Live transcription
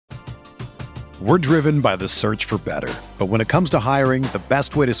We're driven by the search for better. But when it comes to hiring, the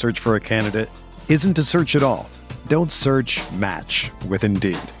best way to search for a candidate isn't to search at all. Don't search, match with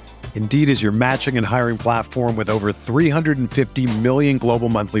Indeed. Indeed is your matching and hiring platform with over 350 million global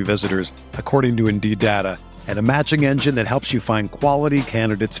monthly visitors, according to Indeed data, and a matching engine that helps you find quality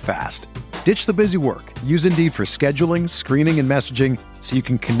candidates fast. Ditch the busy work. Use Indeed for scheduling, screening, and messaging so you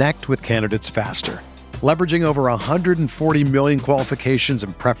can connect with candidates faster. Leveraging over 140 million qualifications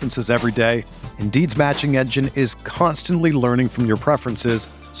and preferences every day, Indeed's matching engine is constantly learning from your preferences,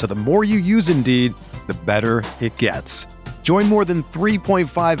 so the more you use Indeed, the better it gets. Join more than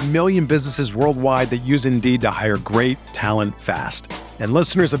 3.5 million businesses worldwide that use Indeed to hire great talent fast. And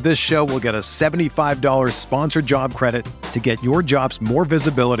listeners of this show will get a $75 sponsored job credit to get your jobs more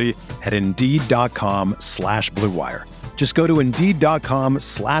visibility at Indeed.com/Blue Wire. Just go to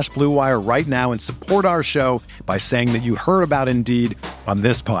Indeed.com/Blue Wire right now and support our show by saying that you heard about Indeed on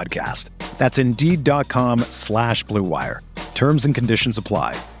this podcast. That's Indeed.com/Blue Wire. Terms and conditions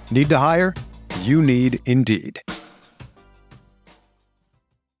apply. Need to hire? You need Indeed.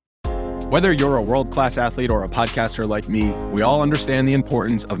 Whether you're a world-class athlete or a podcaster like me, we all understand the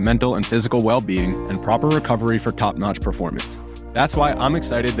importance of mental and physical well-being and proper recovery for top-notch performance. That's why I'm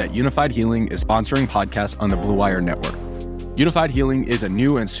excited that Unified Healing is sponsoring podcasts on the Blue Wire Network. Unified Healing is a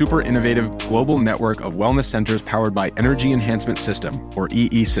new and super innovative global network of wellness centers powered by Energy Enhancement System, or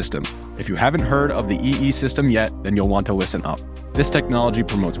EE System. If you haven't heard of the EE System yet, then you'll want to listen up. This technology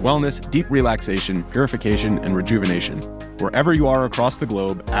promotes wellness, deep relaxation, purification, and rejuvenation. Wherever you are across the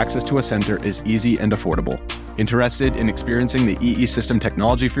globe, access to a center is easy and affordable. Interested in experiencing the EE System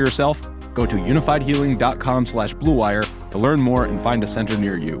technology for yourself? Go to unifiedhealing.com/Blue Wire to learn more and find a center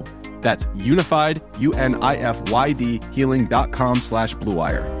near you. That's unified, UNIFYD, healing.com/Blue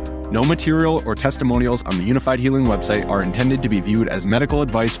Wire. No material or testimonials on the Unified Healing website are intended to be viewed as medical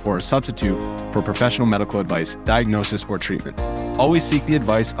advice or a substitute for professional medical advice, diagnosis, or treatment. Always seek the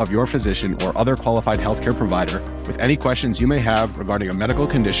advice of your physician or other qualified healthcare provider with any questions you may have regarding a medical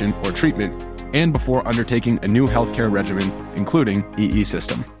condition or treatment and before undertaking a new healthcare regimen, including EE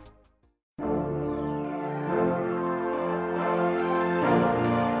System.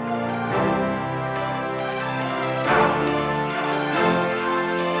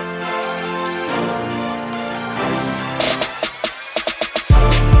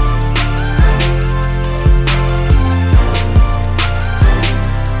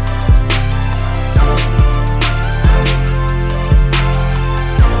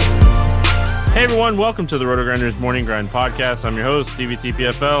 Hey everyone, welcome to the RotoGrinders Morning Grind Podcast. I'm your host, Stevie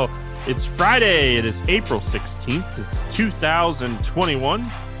TPFL. It's Friday. It is April 16th. It's 2021.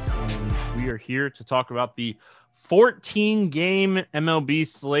 And we are here to talk about the 14-game MLB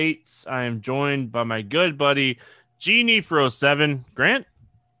slates. I am joined by my good buddy, Genie for 07. Grant,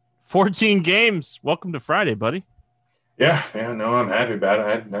 14 games. Welcome to Friday, buddy. Yeah, no, I'm happy about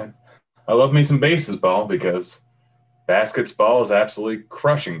it. I love me some baseball because basketball is absolutely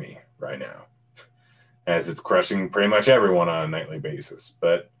crushing me right now, as it's crushing pretty much everyone on a nightly basis.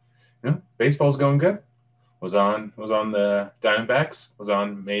 But baseball's going good. Was on the Diamondbacks. Was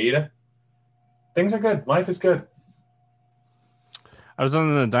on Maeda. Things are good. Life is good. I was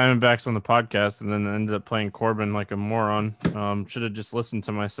on the Diamondbacks on the podcast, and then ended up playing Corbin like a moron. Should have just listened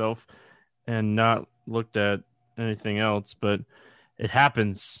to myself and not looked at anything else. But it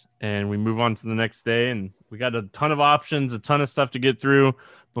happens, and we move on to the next day, and we got a ton of options, a ton of stuff to get through.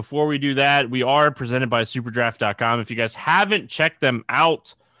 Before we do that, we are presented by superdraft.com. If you guys haven't checked them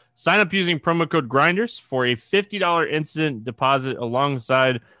out, sign up using promo code Grinders for a $50 instant deposit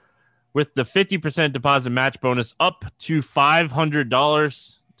alongside with the 50% deposit match bonus up to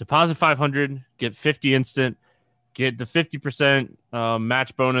 $500. Deposit $500, get 50 instant, get the 50%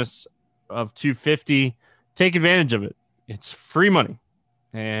 match bonus of $250. Take advantage of it. It's free money.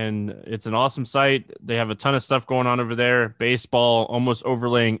 And it's an awesome site. They have a ton of stuff going on over there. Baseball, almost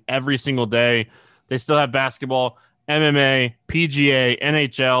overlaying every single day. They still have basketball, MMA, PGA,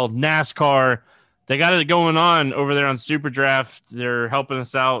 NHL, NASCAR. They got it going on over there on SuperDraft. They're helping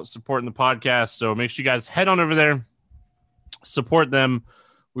us out, supporting the podcast. So make sure you guys head on over there, support them.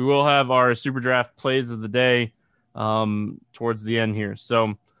 We will have our SuperDraft plays of the day towards the end here.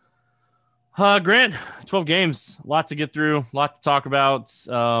 So, Grant, 12 games, a lot to get through, a lot to talk about.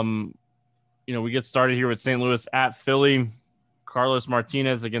 We get started here with St. Louis at Philly. Carlos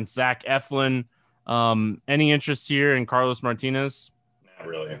Martinez against Zach Eflin. Any interest here in Carlos Martinez? Not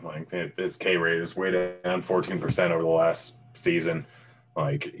really. His K rate is way down 14% over the last season.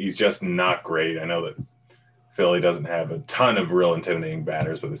 He's just not great. I know that Philly doesn't have a ton of real intimidating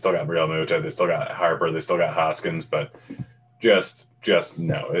batters, but they still got Real Muto, they still got Harper, they still got Hoskins, but just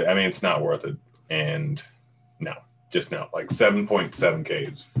no. I mean, it's not worth it. And no, just no. Like 7.7K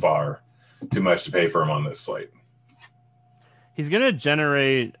is far too much to pay for him on this slate. He's going to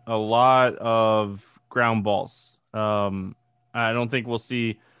generate a lot of ground balls. I don't think we'll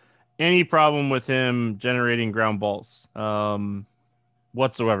see any problem with him generating ground balls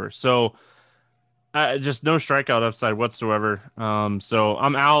whatsoever. So just no strikeout upside whatsoever. So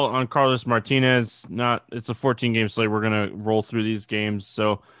I'm out on Carlos Martinez. It's a 14-game slate. We're going to roll through these games.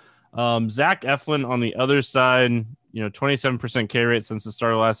 So Zach Eflin on the other side, 27% K rate since the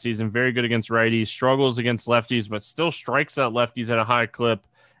start of last season. Very good against righties, struggles against lefties, but still strikes out lefties at a high clip.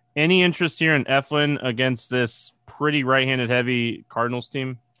 Any interest here in Eflin against this pretty right-handed heavy Cardinals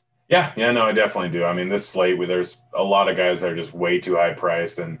team? Yeah, no, I definitely do. I mean, this slate, there's a lot of guys that are just way too high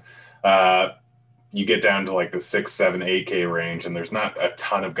priced, and you get down to like the 6, 7, 8K range, and there's not a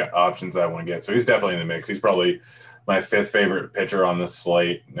ton of options I want to get. So he's definitely in the mix. He's probably my 5th favorite pitcher on this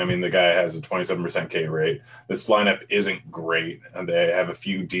slate. I mean, the guy has a 27% K rate. This lineup isn't great. And they have a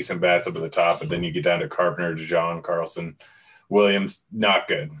few decent bats up at the top, but then you get down to Carpenter, DeJong, Carlson, Williams, not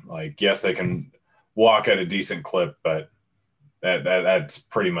good. Like, yes, they can walk at a decent clip, but that's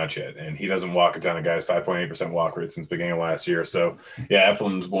pretty much it. And he doesn't walk a ton of guys, 5.8% walk rate since the beginning of last year. So yeah,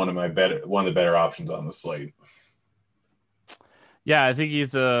 Eflin's one of the better options on the slate. Yeah, I think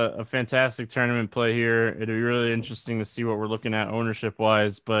he's a fantastic tournament play here. It'll be really interesting to see what we're looking at ownership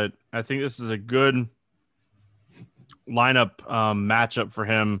wise, but I think this is a good lineup matchup for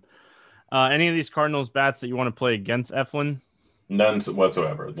him. Any of these Cardinals bats that you want to play against Eflin? None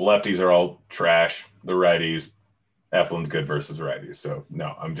whatsoever. The lefties are all trash. The righties, Eflin's good versus righties. So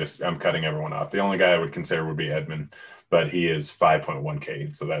no, I'm cutting everyone off. The only guy I would consider would be Edman, but he is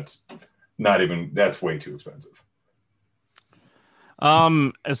 5.1K. So that's way too expensive.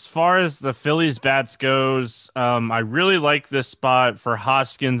 As far as the Phillies bats goes, I really like this spot for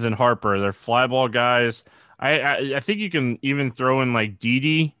Hoskins and Harper. They're fly ball guys. I think you can even throw in like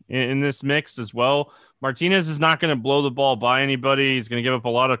Didi in this mix as well. Martinez is not going to blow the ball by anybody. He's going to give up a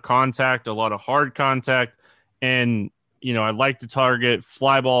lot of contact, a lot of hard contact. And, I'd like to target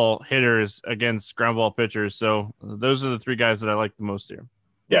fly ball hitters against ground ball pitchers. So those are the 3 guys that I like the most here.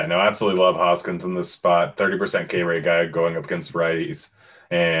 Yeah, no, absolutely love Hoskins in this spot. 30% K rate guy going up against righties.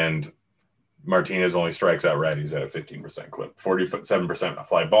 And Martinez only strikes out righties at a 15% clip. 47%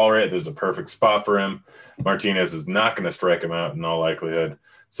 fly ball rate. This is a perfect spot for him. Martinez is not going to strike him out in all likelihood.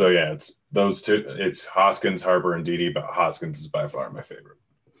 So yeah, it's those two. It's Hoskins, Harper, and Didi, but Hoskins is by far my favorite.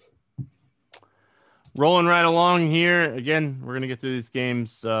 Rolling right along here. Again, we're going to get through these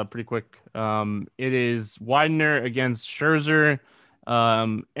games pretty quick. It is Widener against Scherzer.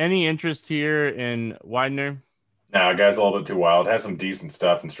 Any interest here in Widener? No, guy's a little bit too wild. Has some decent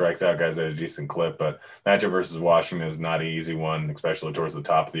stuff and strikes out guys at a decent clip, but matchup versus Washington is not an easy one, especially towards the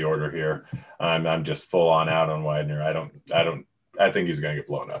top of the order here. I'm just full on out on Widener. I think he's going to get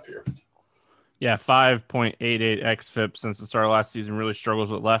blown up here. Yeah, 5.88 xFIP since the start of last season. Really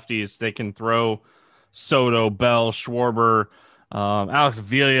struggles with lefties. They can throw Soto, Bell, Schwarber, Alex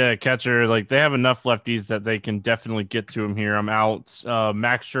Avila, catcher. Like, they have enough lefties that they can definitely get to him here. I'm out.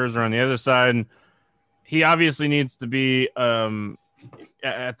 Max Scherzer on the other side. He obviously needs to be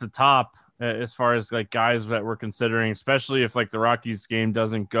at the top as far as like guys that we're considering, especially if like the Rockies game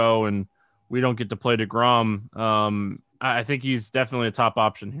doesn't go and we don't get to play DeGrom. I think he's definitely a top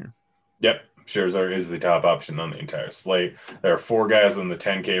option here. Yep. Scherzer is the top option on the entire slate. There are 4 guys in the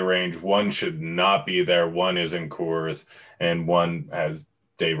 10K range. One should not be there. One is in Coors, and one has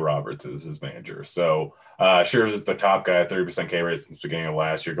Dave Roberts as his manager. So Scherzer is the top guy, 30% K rate since the beginning of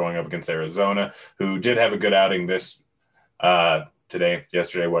last year, going up against Arizona, who did have a good outing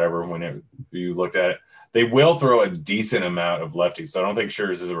yesterday, whatever, when you looked at it. They will throw a decent amount of lefties, so I don't think Scherzer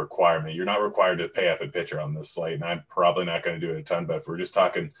is a requirement. You're not required to pay up a pitcher on this slate, and I'm probably not going to do it a ton, but if we're just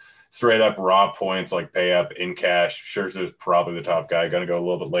talking straight up raw points like pay up in cash, Scherzer is probably the top guy. Going to go a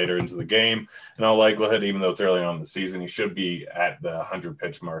little bit later into the game. In all likelihood, even though it's early on in the season, he should be at the 100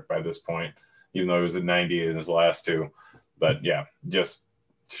 pitch mark by this point, even though he was at 90 in his last 2. But yeah, just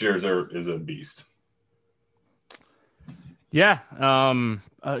Scherzer is a beast. Yeah,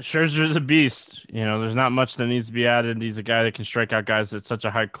 Scherzer is a beast. There's not much that needs to be added. He's a guy that can strike out guys at such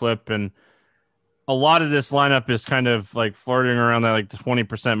a high clip, and a lot of this lineup is kind of like flirting around that like the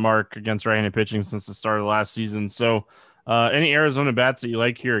 20% mark against right-handed pitching since the start of last season. So, any Arizona bats that you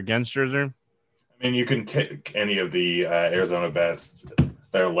like here against Scherzer? I mean, you can take any of the Arizona bats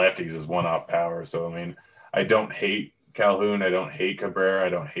that are lefties as one-off power. So, I mean, I don't hate Calhoun. I don't hate Cabrera. I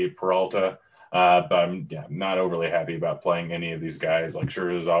don't hate Peralta. But I'm not overly happy about playing any of these guys. Like,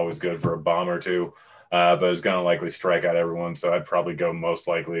 Scherzer is always good for a bomb or two, but is going to likely strike out everyone. So I'd probably go most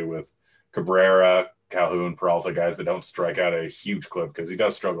likely with Cabrera, Calhoun, Peralta, guys that don't strike out a huge clip because he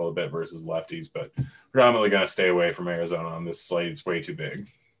does struggle a bit versus lefties, but predominantly going to stay away from Arizona on this slate. It's way too big.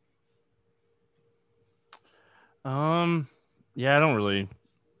 Yeah, I don't really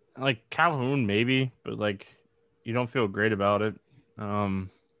like Calhoun, maybe, but like you don't feel great about it.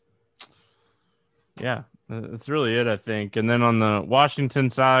 Yeah, that's really it, I think. And then on the Washington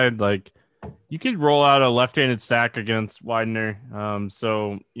side, like you could roll out a left-handed stack against Widener.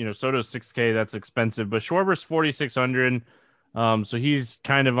 So Soto's 6K, that's expensive, but Schwarber's 4,600. So he's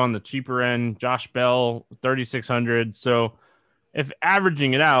kind of on the cheaper end. Josh Bell 3,600. So if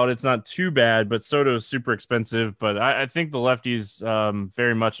averaging it out, it's not too bad, but Soto is super expensive. But I think the lefties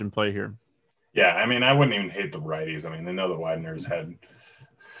very much in play here. Yeah, I mean, I wouldn't even hate the righties. I mean, they know the Widener's had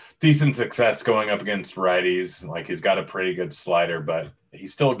decent success going up against righties. Like, he's got a pretty good slider, but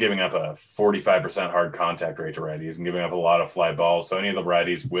he's still giving up a 45% hard contact rate to righties and giving up a lot of fly balls. So any of the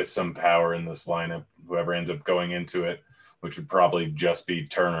righties with some power in this lineup, whoever ends up going into it, which would probably just be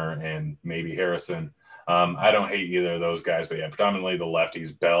Turner and maybe Harrison. I don't hate either of those guys, but yeah, predominantly the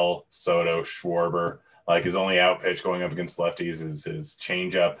lefties, Bell, Soto, Schwarber. Like, his only out pitch going up against lefties is his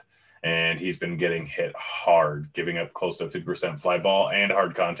changeup, and he's been getting hit hard, giving up close to 50% fly ball and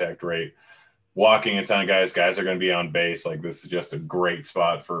hard contact rate. Walking a ton of guys are going to be on base. Like, this is just a great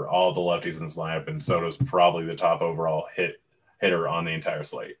spot for all the lefties in this lineup, and Soto's probably the top overall hitter on the entire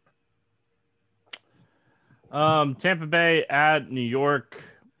slate. Tampa Bay at New York.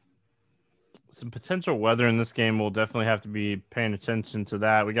 Some potential weather in this game. We'll definitely have to be paying attention to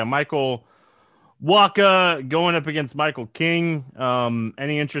that. We got Michael Wacha going up against Michael King.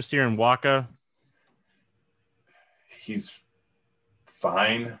 Any interest here in Wacha? He's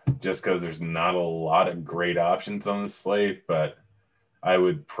fine just because there's not a lot of great options on the slate, but I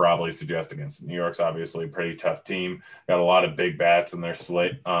would probably suggest against New York's obviously a pretty tough team. Got a lot of big bats in their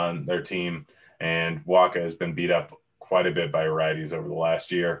slate on their team, and Wacha has been beat up quite a bit by righties over the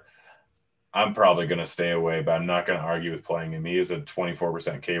last year. I'm probably going to stay away, but I'm not going to argue with playing him. He is a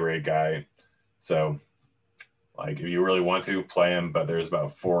 24% K rate guy. So, like, if you really want to play him, but there's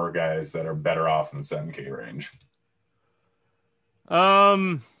about 4 guys that are better off in the 7K range. I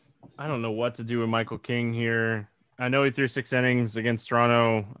don't know what to do with Michael King here. I know he threw 6 innings against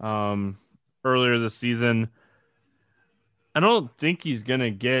Toronto earlier this season. I don't think he's going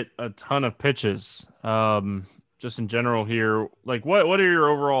to get a ton of pitches. Just in general here, like what are your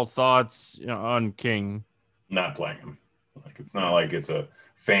overall thoughts on King? Not playing him. Like, it's not like it's a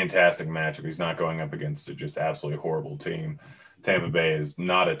fantastic matchup. He's not going up against a just absolutely horrible team. Tampa Bay is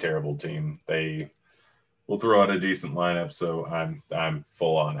not a terrible team. They will throw out a decent lineup, so I'm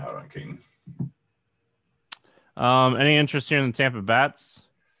full on out on King. Any interest here in the Tampa Bats?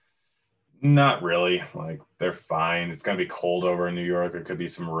 Not really. Like, they're fine. It's going to be cold over in New York. There could be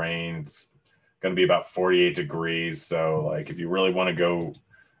some rain. It's going to be about 48 degrees. So, like, if you really want to go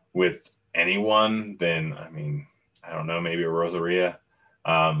with anyone, then, I mean, I don't know, maybe a Rosaria,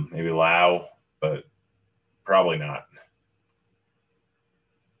 maybe Lau, but probably not.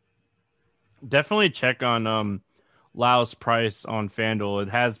 Definitely check on Lau's price on FanDuel. It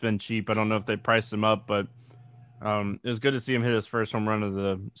has been cheap. I don't know if they priced him up, but it was good to see him hit his first home run of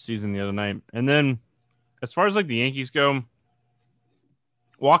the season the other night. And then as far as like the Yankees go,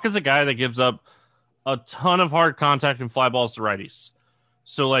 Wacha's a guy that gives up a ton of hard contact and fly balls to righties.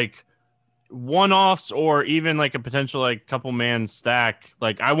 So like one-offs or even like a potential like couple man stack.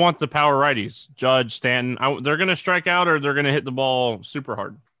 Like, I want the power righties, Judge, Stanton. They're going to strike out or they're going to hit the ball super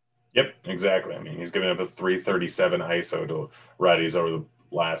hard. Yep, exactly. I mean, he's given up a 337 ISO to righties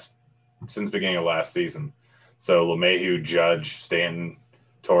since the beginning of last season. So LeMahieu, Judge, Stanton,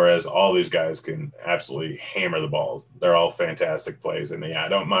 Torres, all these guys can absolutely hammer the balls. They're all fantastic plays. And yeah, I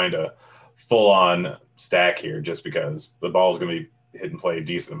don't mind a full-on stack here just because the ball is going to be hit and play a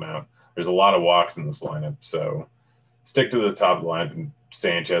decent amount. There's a lot of walks in this lineup, so stick to the top of the lineup. And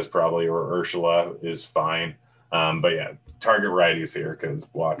Sanchez probably or Urshela is fine. But yeah, target righties here because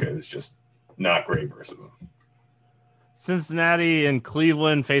Wacha is just not great versus them. Cincinnati and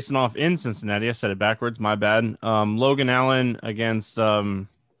Cleveland facing off in Cincinnati. I said it backwards. My bad. Logan Allen against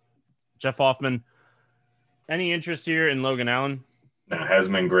Jeff Hoffman. Any interest here in Logan Allen? No,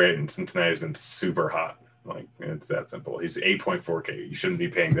 hasn't been great, and Cincinnati's been super hot. Like, it's that simple. He's 8.4K. You shouldn't be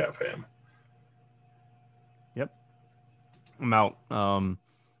paying that for him. Yep. I'm out.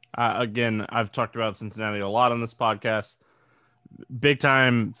 Again, I've talked about Cincinnati a lot on this podcast. Big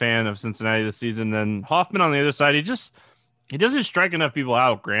time fan of Cincinnati this season. Then Hoffman on the other side, he doesn't strike enough people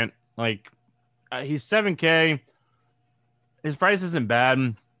out, Grant. Like, he's 7K. His price isn't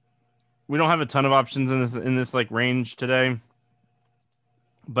bad. We don't have a ton of options in this like range today.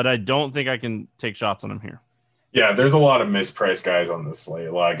 but I don't think I can take shots on him here. Yeah, there's a lot of mispriced guys on this slate.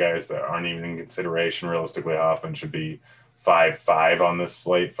 A lot of guys that aren't even in consideration. Realistically, Hoffman should be 5.5 on this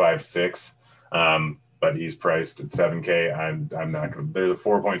slate, 5.6. But he's priced at 7K. I'm not going to. There's a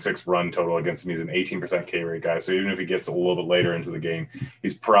 4.6 run total against him. He's an 18% K rate guy. So even if he gets a little bit later into the game,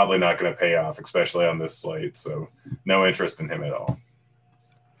 he's probably not going to pay off, especially on this slate. So no interest in him at all.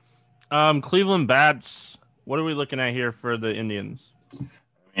 Cleveland bats. What are we looking at here for the Indians? I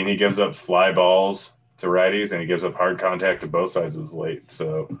mean, he gives up fly balls to righties, and he gives up hard contact to both sides of his late.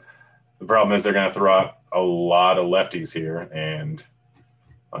 So the problem is they're going to throw out a lot of lefties here, and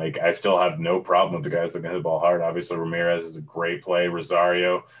I still have no problem with the guys that can hit the ball hard. Obviously, Ramirez is a great play.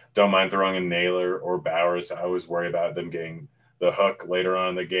 Rosario, don't mind throwing in Naylor or Bowers. I always worry about them getting the hook later on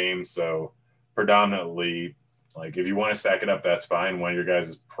in the game. So predominantly, if you want to stack it up, that's fine. One of your guys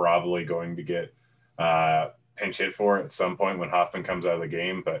is probably going to get pinch hit for at some point when Hoffman comes out of the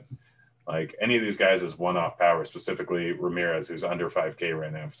game, but any of these guys is one-off power, specifically Ramirez, who's under 5K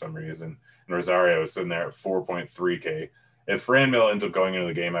right now for some reason, and Rosario is sitting there at 4.3K. If Franmil ends up going into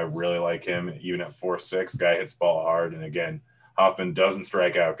the game, I really like him, even at 4.6. Guy hits ball hard, and again, Hoffman doesn't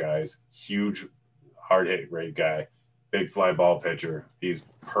strike out guys. Huge hard hit rate guy, big fly ball pitcher. He's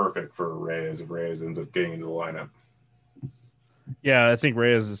perfect for Reyes if Reyes ends up getting into the lineup. Yeah, I think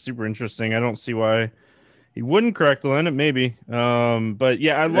Reyes is super interesting. I don't see why he wouldn't correct the lineup, maybe. But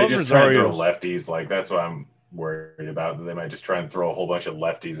yeah, I love just try and throw lefties. That's what I'm worried about. They might just try and throw a whole bunch of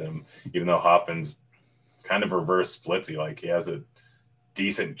lefties in him, even though Hoffman's kind of reverse splitsy. He has a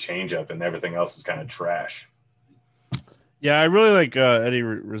decent changeup, and everything else is kind of trash. Yeah, I really like Eddie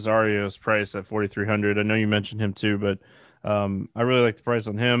Rosario's price at 4,300. I know you mentioned him too, but I really like the price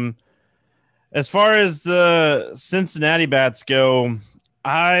on him. As far as the Cincinnati bats go,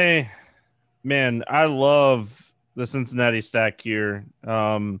 I love the Cincinnati stack here.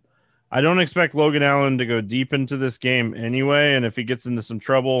 I don't expect Logan Allen to go deep into this game anyway, and if he gets into some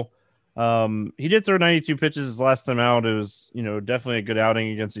trouble, he did throw 92 pitches his last time out. It was, definitely a good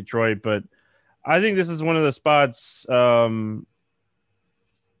outing against Detroit, but I think this is one of the spots, I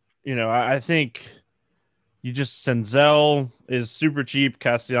think you just Senzel is super cheap,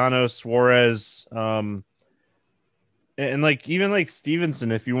 Castellanos, Suarez, and even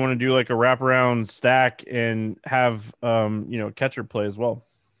Stevenson, if you want to do a wraparound stack and have catcher play as well.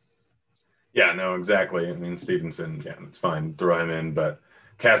 Yeah, no, exactly. I mean, Stevenson, yeah, it's fine, throw him in, but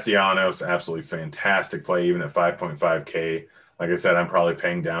Castellanos, absolutely fantastic play, even at 5.5K. Like I said, I'm probably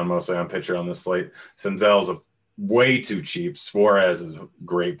paying down mostly on pitcher on this slate. Senzel's way too cheap. Suarez is a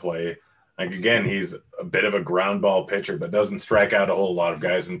great play. Again, he's a bit of a ground ball pitcher, but doesn't strike out a whole lot of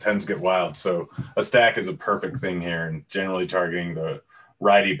guys and tends to get wild. So a stack is a perfect thing here, and generally targeting the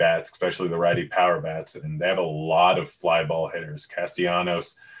righty bats, especially the righty power bats. And they have a lot of fly ball hitters.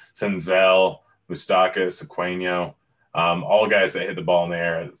 Castellanos, Senzel, Moustakas, Aquino, all guys that hit the ball in the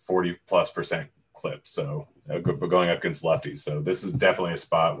air at 40+% clip. So going up against lefties. So this is definitely a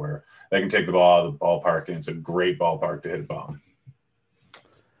spot where they can take the ball out of the ballpark, and it's a great ballpark to hit a bomb.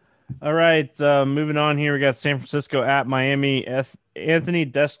 All right, moving on here. We got San Francisco at Miami. Anthony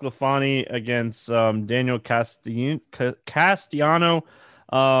DeSclafani against Daniel Castellano.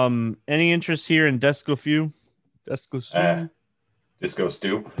 Any interest here in Disco Stew?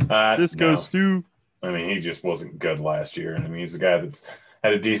 I mean, he just wasn't good last year. And I mean, he's a guy that's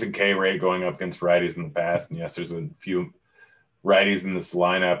had a decent K rate going up against righties in the past. And yes, there's a few righties in this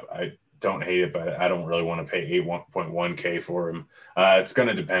lineup. I don't hate it, but I don't really want to pay 8.1K for him. It's going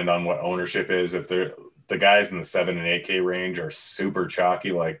to depend on what ownership is. If they're the guys in the 7 and 8K range are super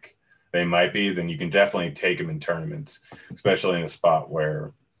chalky, like they might be, then you can definitely take them in tournaments, especially in a spot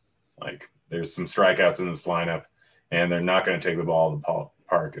where there's some strikeouts in this lineup and they're not going to take the ball to the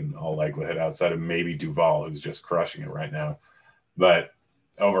park in all likelihood, outside of maybe Duvall, who's just crushing it right now. But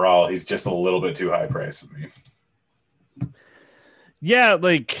overall, he's just a little bit too high priced for me. Yeah,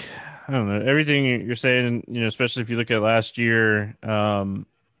 I don't know, everything you're saying, especially if you look at last year,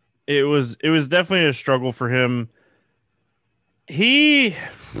 it was definitely a struggle for him. He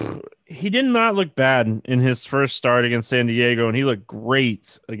did not look bad in his first start against San Diego, and he looked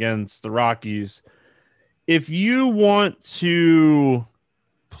great against the Rockies. If you want to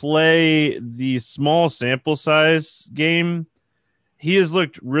play the small sample size game, he has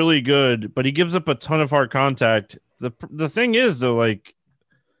looked really good, but he gives up a ton of hard contact. The thing is, though, there's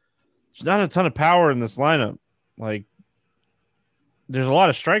not a ton of power in this lineup. There's a lot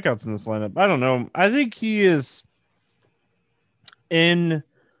of strikeouts in this lineup. I don't know. I think he is in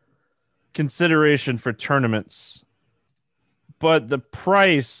consideration for tournaments, but the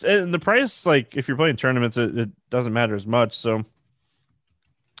price, if you're playing tournaments, it doesn't matter as much. So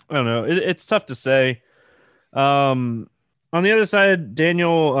I don't know. It's tough to say. On the other side,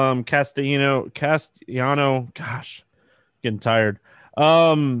 Daniel Castellano. Gosh, getting tired.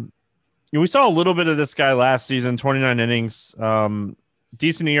 We saw a little bit of this guy last season, 29 innings.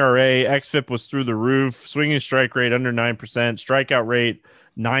 Decent ERA. XFIP was through the roof. Swinging strike rate under 9%. Strikeout rate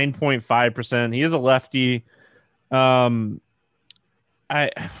 9.5%. He is a lefty. I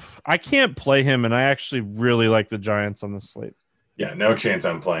can't play him, and I actually really like the Giants on the slate. Yeah, no chance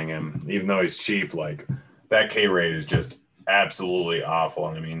I'm playing him, even though he's cheap. Like, that K rate is just absolutely awful.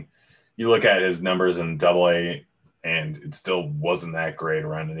 And I mean, you look at his numbers in Double-A, and it still wasn't that great,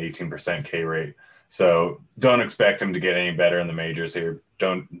 around an 18% K rate. So don't expect him to get any better in the majors here.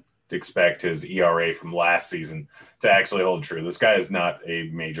 Don't expect his ERA from last season to actually hold true. This guy is not a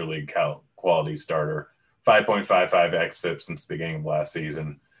major league quality starter. 5.55 XFIP since the beginning of last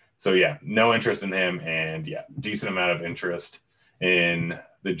season. So, yeah, no interest in him, and, yeah, decent amount of interest in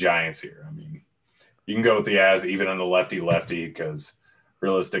the Giants here. I mean, you can go with the As even on the lefty because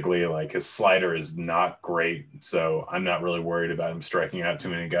realistically, like, his slider is not great, so I'm not really worried about him striking out too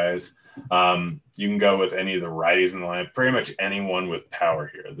many guys. You can go with any of the righties in the line, pretty much anyone with power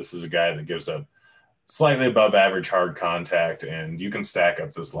here. This is a guy that gives up slightly above average hard contact, and you can stack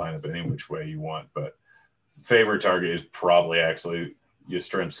up this lineup any which way you want, but favorite target is probably actually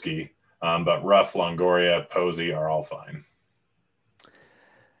Yastrzemski, but Ruff, Longoria, Posey are all fine.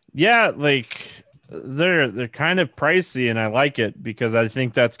 Yeah, like they're kind of pricey, and I like it because I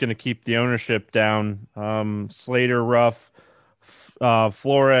think that's going to keep the ownership down. Slater, Ruff,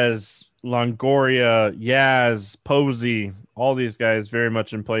 Flores, Longoria, Yaz, Posey, all these guys very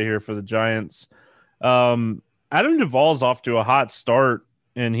much in play here for the Giants. Adam Duvall's off to a hot start,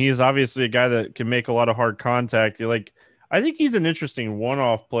 and he's obviously a guy that can make a lot of hard contact. I think he's an interesting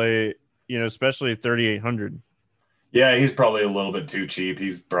one-off play, especially at 3,800. Yeah, he's probably a little bit too cheap.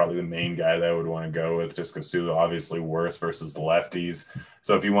 He's probably the main guy that I would want to go with just because he's obviously worse versus the lefties.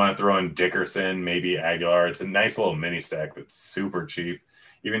 So if you want to throw in Dickerson, maybe Aguilar, it's a nice little mini stack that's super cheap.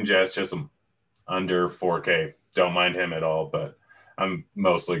 Even Jazz Chisholm under 4K. Don't mind him at all, but I'm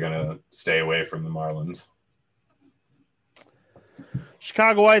mostly going to stay away from the Marlins.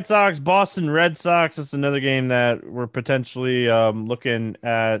 Chicago White Sox, Boston Red Sox. That's another game that we're potentially looking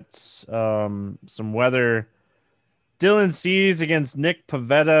at some weather. Dylan Cease against Nick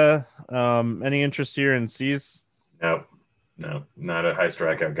Pivetta. Any interest here in Cease? No, not a high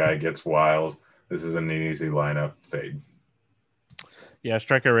strikeout guy. Gets wild. This is an easy lineup fade. Yeah,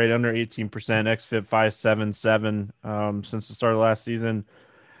 strikeout rate under 18%. XFIP 5.77 since the start of last season.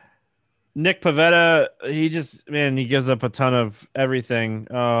 Nick Pivetta, he gives up a ton of everything.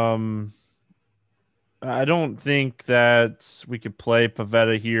 I don't think that we could play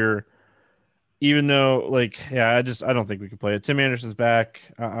Pivetta here, even though, I don't think we could play it. Tim Anderson's back.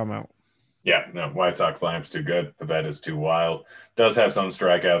 I'm out. Yeah, no, White Sox lineup's too good. Pavetta's too wild. Does have some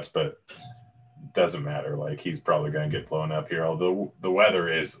strikeouts, but doesn't matter. He's probably going to get blown up here, although the weather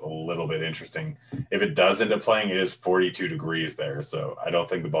is a little bit interesting. If it does end up playing, it is 42 degrees there, so I don't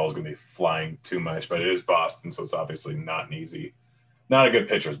think the ball's going to be flying too much, but it is Boston, so it's obviously not a good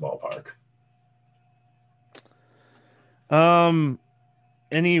pitcher's ballpark.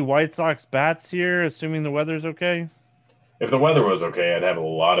 Any White Sox bats here, assuming the weather's okay? If the weather was okay, I'd have a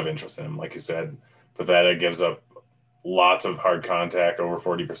lot of interest in him. Like you said, Pivetta gives up lots of hard contact, over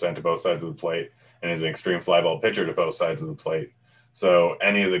 40% to both sides of the plate, and is an extreme fly ball pitcher to both sides of the plate. So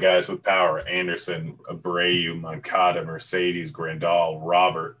any of the guys with power, Anderson, Abreu, Moncada, Mercedes, Grandal,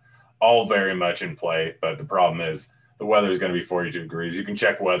 Robert, all very much in play. But the problem is the weather is going to be 42 degrees. You can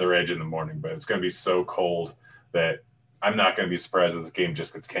check Weather Edge in the morning, but it's going to be so cold that I'm not going to be surprised if this game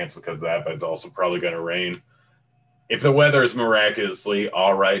just gets canceled because of that, but it's also probably going to rain. If the weather is miraculously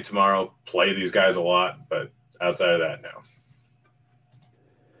all right tomorrow, play these guys a lot, but outside of that, no.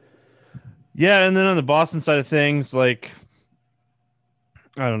 Yeah, and then on the Boston side of things, I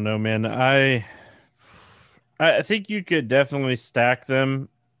don't know, man. I think you could definitely stack them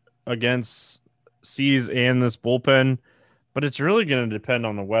against Cease and this bullpen, but it's really going to depend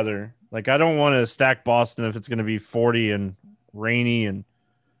on the weather. I don't want to stack Boston if it's going to be 40 and rainy and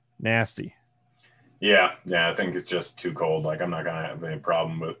nasty. Yeah, I think it's just too cold. I'm not going to have any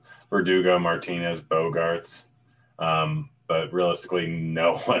problem with Verdugo, Martinez, Bogarts. But realistically,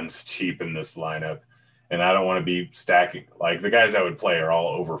 no one's cheap in this lineup. And I don't want to be stacking. The guys I would play are all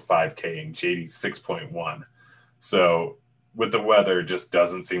over 5K, and JD's 6.1. So with the weather, it just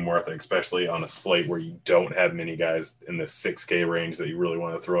doesn't seem worth it, especially on a slate where you don't have many guys in the 6K range that you really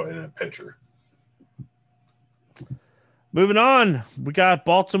want to throw in a pitcher. Moving on, we got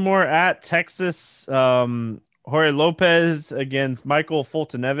Baltimore at Texas. Jorge Lopez against Michael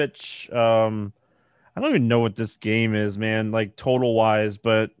Fultonevich. I don't even know what this game is, man, like total wise,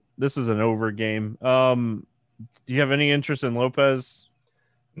 but this is an over game. Do you have any interest in Lopez?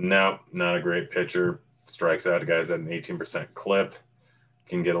 No, not a great pitcher. Strikes out guys at an 18% clip.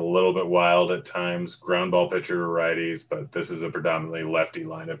 Can get a little bit wild at times. Ground ball pitcher righties, but this is a predominantly lefty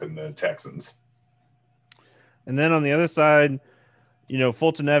lineup in the Texans. And then on the other side,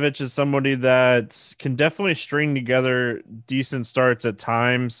 Fultonevich is somebody that can definitely string together decent starts at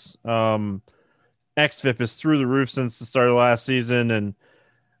times. XFIP is through the roof since the start of last season, and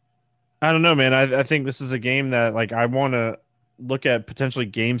I don't know, man. I think this is a game that I want to look at potentially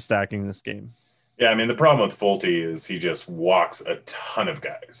game stacking this game. Yeah, I mean, the problem with Fulte is he just walks a ton of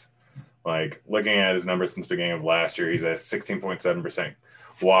guys. Like, looking at his numbers since the beginning of last year, he's at 16.7%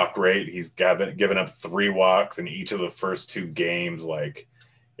 walk rate. He's given up 3 walks in each of the first 2 games. Like,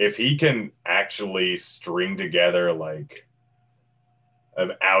 if he can actually string together,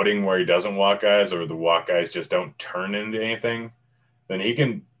 an outing where he doesn't walk guys or the walk guys just don't turn into anything, then he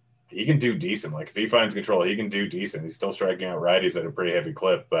can do decent. Like, if he finds control, he can do decent. He's still striking out righties at a pretty heavy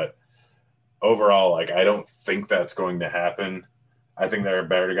clip, but overall, I don't think that's going to happen. I think there are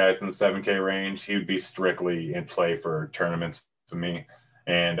better guys in the 7K range. He would be strictly in play for tournaments to me,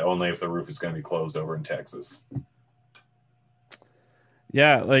 and only if the roof is going to be closed over in Texas.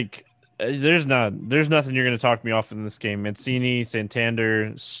 Yeah, there's nothing you're going to talk me off in this game. Mancini,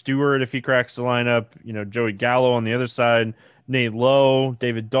 Santander, Stewart if he cracks the lineup, Joey Gallo on the other side, Nate Lowe,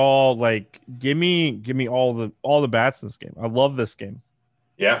 David Dahl. Give me all the bats in this game. I love this game.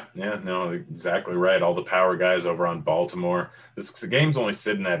 Yeah, no, exactly right. All the power guys over on Baltimore. The game's only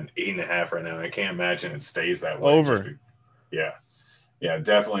sitting at an 8.5 right now. I can't imagine it stays that way. Over. Yeah,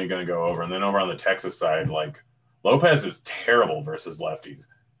 definitely going to go over. And then over on the Texas side, Lopez is terrible versus lefties.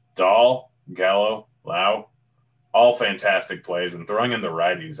 Dahl, Gallo, Lau, all fantastic plays, and throwing in the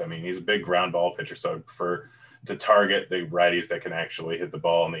righties. I mean, he's a big ground ball pitcher, so I prefer to target the righties that can actually hit the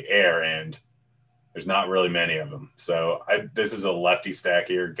ball in the air, and there's not really many of them. So this is a lefty stack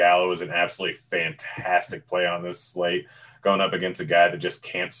here. Gallo is an absolutely fantastic play on this slate, going up against a guy that just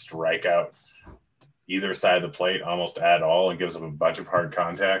can't strike out either side of the plate almost at all and gives up a bunch of hard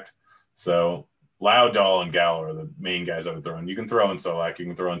contact. So Lau, Dahl, and Gallo are the main guys I would throw in. You can throw in Solak, you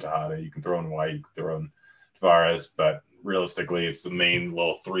can throw in Tejada, you can throw in White, you can throw in Tavares, but realistically, it's the main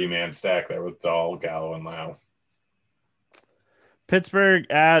little 3-man stack there with Dahl, Gallo, and Lau. Pittsburgh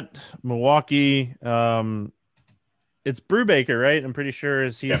at Milwaukee. It's Brubaker, right? I'm pretty sure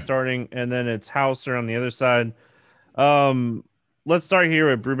he's starting, and then it's Hauser on the other side. Let's start here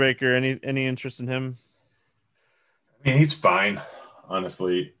with Brubaker. Any interest in him? I mean, he's fine.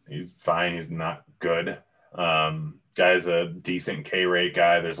 Honestly, he's fine. He's not good. Guy's a decent K rate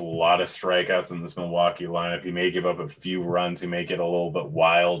guy. There's a lot of strikeouts in this Milwaukee lineup. He may give up a few runs. He may get a little bit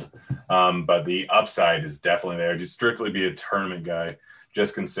wild. But the upside is definitely there. He'd strictly be a tournament guy,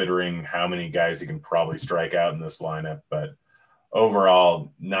 just considering how many guys he can probably strike out in this lineup. But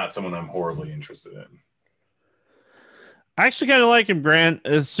overall, not someone I'm horribly interested in. I actually kind of like him, Grant,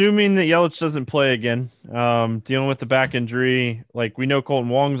 assuming that Yelich doesn't play again. Dealing with the back injury. We know Colton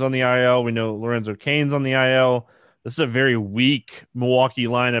Wong's on the IL. We know Lorenzo Cain's on the IL. This is a very weak Milwaukee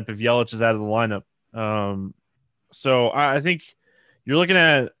lineup if Yelich is out of the lineup. So I think you're looking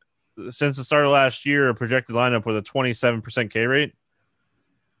at, since the start of last year, a projected lineup with a 27% K rate.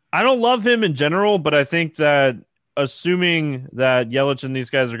 I don't love him in general, but I think that assuming that Yelich and these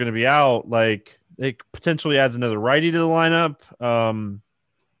guys are going to be out, it potentially adds another righty to the lineup.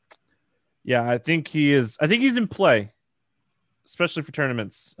 I think he's in play, especially for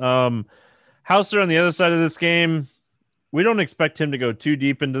tournaments. Hauser on the other side of this game, we don't expect him to go too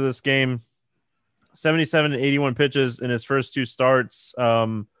deep into this game. 77 to 81 pitches in his first 2 starts.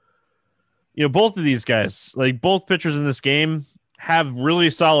 Both of these guys, both pitchers in this game, have really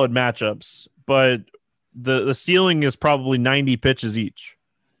solid matchups, but the ceiling is probably 90 pitches each.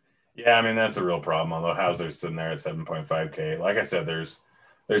 Yeah, I mean, that's a real problem, although Hauser's sitting there at 7.5K. Like I said, there's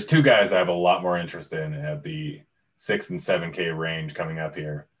 2 guys I have a lot more interest in at the 6 and 7K range coming up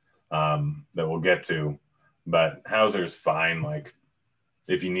here that we'll get to. But Hauser's fine.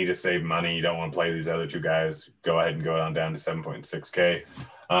 If you need to save money, you don't want to play these other 2 guys, go ahead and go on down to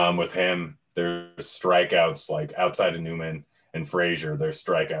 7.6K. With him, there's strikeouts outside of Newman and Frazier. There's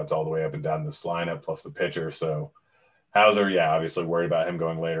strikeouts all the way up and down this lineup, plus the pitcher. So Hauser, obviously worried about him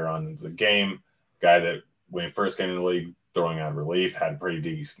going later on into the game. Guy that when he first came into the league, throwing out relief, had a pretty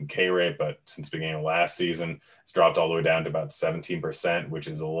decent K rate, but since the beginning of last season, it's dropped all the way down to about 17%, which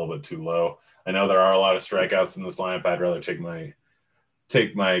is a little bit too low. I know there are a lot of strikeouts in this lineup. I'd rather take my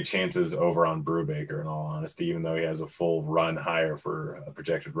take my chances over on Brubaker, in all honesty, even though he has a full run higher for a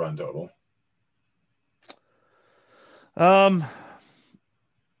projected run total.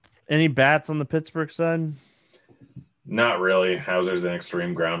 Any bats on the Pittsburgh side? Not really. Hauser's an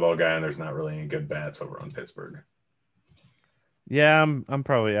extreme ground ball guy, and there's not really any good bats over on Pittsburgh. Yeah, I'm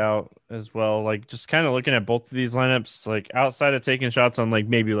probably out as well. Like, just kind of looking at both of these lineups, like outside of taking shots on like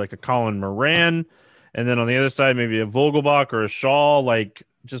maybe like a Colin Moran, and then on the other side maybe a Vogelbach or a Shaw, like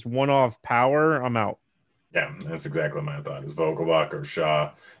just one-off power, I'm out. Yeah, that's exactly my thought. Is Vogelbach or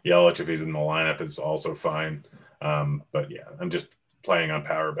Shaw. Yelich, if he's in the lineup, is also fine. But yeah, I'm just playing on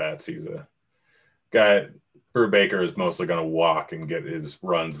power bats. He's a guy. Brubaker is mostly going to walk and get his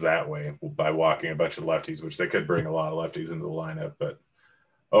runs that way by walking a bunch of lefties, which they could bring a lot of lefties into the lineup. But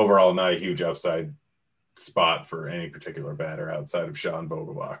overall, not a huge upside spot for any particular batter outside of Sean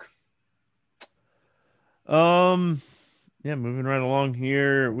Vogelbach. Yeah, moving right along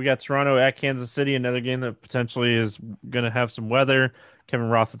here. We got Toronto at Kansas City, another game that potentially is going to have some weather. Kevin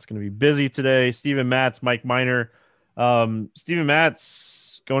Roth, it's going to be busy today. Steven Matz, Mike Minor. Steven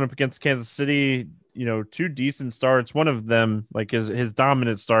Matz going up against Kansas City, two decent starts. One of them, like his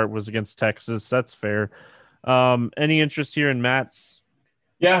dominant start was against Texas. That's fair. Any interest here in Matz?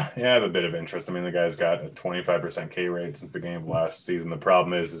 Yeah, I have a bit of interest. I mean, the guy's got a 25% K rate since the beginning of last season. The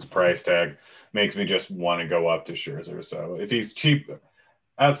problem is his price tag makes me just want to go up to Scherzer. So if he's cheap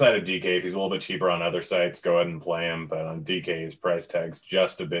outside of DK, if he's a little bit cheaper on other sites, go ahead and play him. But on DK, his price tag's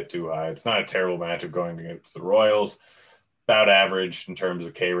just a bit too high. It's not a terrible matchup going against the Royals. About average in terms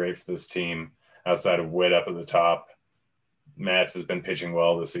of K rate for this team outside of Witt up at the top. Matz has been pitching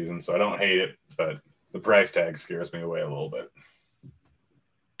well this season, so I don't hate it, but the price tag scares me away a little bit.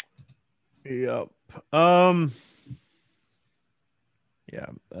 Yep. Yeah.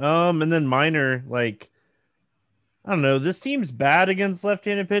 And then Minor, like, I don't know. This team's bad against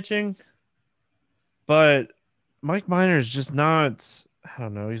left-handed pitching, but Mike Minor is just not. I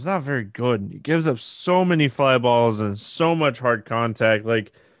don't know. He's not very good. He gives up so many fly balls and so much hard contact.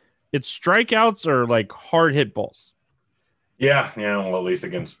 Like, it's strikeouts or like hard hit balls. Yeah. Well, at least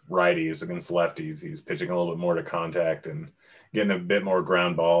against righties, against lefties, he's pitching a little bit more to contact and getting a bit more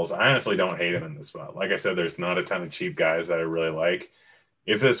ground balls. I honestly don't hate him in this spot. Like I said, there's not a ton of cheap guys that I really like.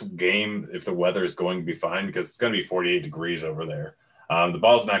 If the weather is going to be fine, because it's going to be 48 degrees over there, the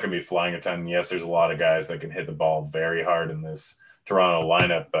ball's not going to be flying a ton. Yes, there's a lot of guys that can hit the ball very hard in this Toronto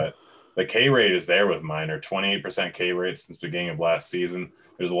lineup, but the K rate is there with Minor, 28% K rate since the beginning of last season.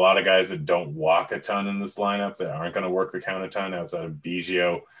 There's a lot of guys that don't walk a ton in this lineup that aren't going to work the count a ton outside of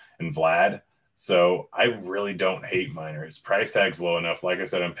Biggio and Vlad. So I really don't hate Minor. His price tag's low enough. Like I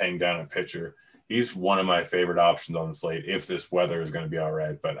said, I'm paying down a pitcher. He's one of my favorite options on the slate if this weather is going to be all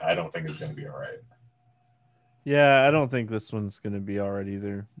right, but I don't think it's going to be all right. Yeah, I don't think this one's going to be all right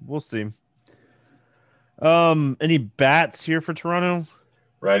either. We'll see. Any bats here for Toronto?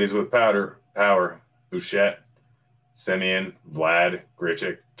 Righties with power, Bouchette, Semien, Vlad,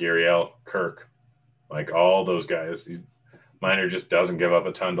 Grichuk, Gurriel, Kirk. Like all those guys. Minor just doesn't give up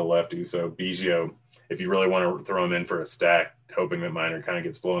a ton to lefties. So Biggio, if you really want to throw him in for a stack, hoping that Minor kind of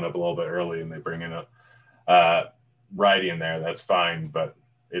gets blown up a little bit early and they bring in a righty in there, that's fine. But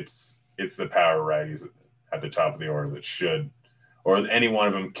it's the power righties at the top of the order that should, or any one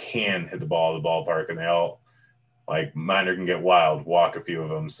of them can hit the ball at the ballpark, and they all, like Minor can get wild, walk a few of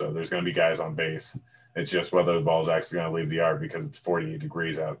them. So there's going to be guys on base. It's just whether the ball is actually going to leave the yard because it's 48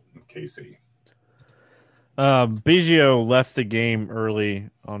 degrees out in KC. Biggio left the game early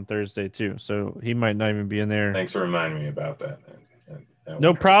on Thursday too, so he might not even be in there. Thanks for reminding me about that.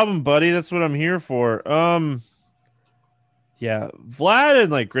 No problem, buddy. That's what I'm here for. Yeah, Vlad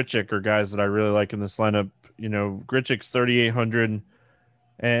and like Grichuk are guys that I really like in this lineup. Grichuk's 3,800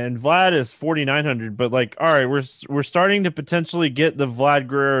 and Vlad is 4,900. But like, all right, we're starting to potentially get the Vlad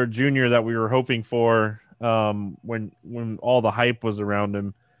Guerrero Jr. that we were hoping for when all the hype was around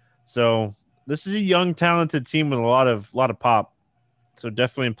him. So this is a young, talented team with a lot of pop. So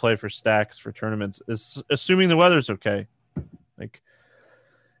definitely in play for stacks for tournaments, assuming the weather's okay. Like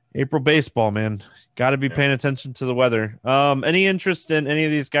April baseball, man. Got to be paying attention to the weather. Any interest in any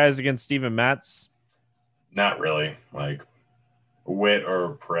of these guys against Steven Matz? Not really. Like Witt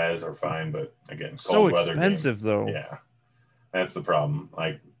or Perez are fine, but again, so expensive though. Yeah, that's the problem.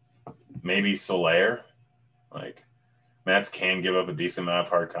 Like maybe Soler. Like Matz can give up a decent amount of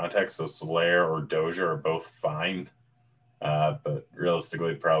hard contact, so Soler or Dozier are both fine. But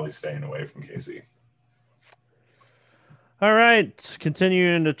realistically, probably staying away from KC. All right,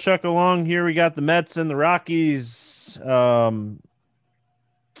 continuing to chuck along here, we got the Mets and the Rockies.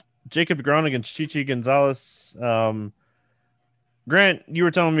 Jacob deGrom against Chichi Gonzalez. Grant, you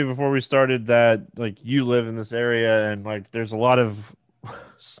were telling me before we started that like you live in this area and like there's a lot of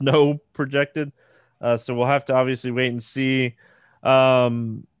snow projected. So we'll have to obviously wait and see.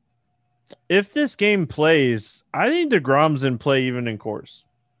 Um, if this game plays, I think DeGrom's in play even in course.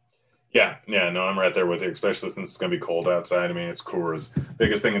 Yeah, no, I'm right there with you, especially since it's going to be cold outside. I mean, it's Coors.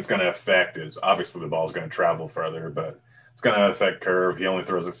 Biggest thing it's going to affect is obviously the ball's going to travel further, but it's going to affect curve. He only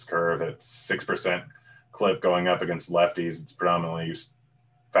throws his curve at 6% clip going up against lefties. It's predominantly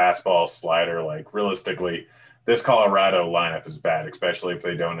fastball, slider. Like, realistically, this Colorado lineup is bad, especially if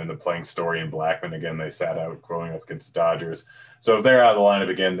they don't end up playing Story and Blackman again. They sat out going up against the Dodgers. So if they're out of the lineup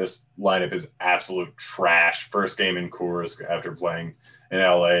again, this lineup is absolute trash. First game in Coors after playing in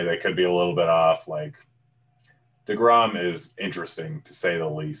LA, they could be a little bit off. Like, DeGrom is interesting to say the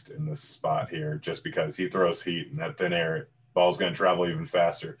least in this spot here, just because he throws heat and that thin air ball's going to travel even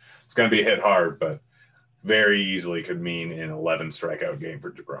faster. It's going to be hit hard, but very easily could mean an 11 strikeout game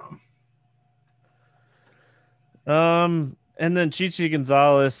for DeGrom. And then Chichi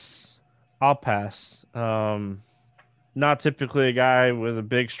Gonzalez, I'll pass. Not typically a guy with a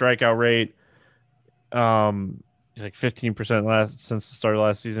big strikeout rate. Like 15% since the start of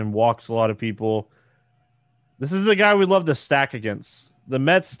last season, walks a lot of people. This is the guy we'd love to stack against. The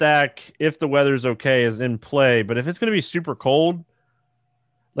Mets stack, if the weather's okay, is in play, but if it's going to be super cold,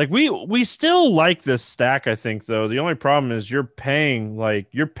 like we still like this stack, I think, though. The only problem is you're paying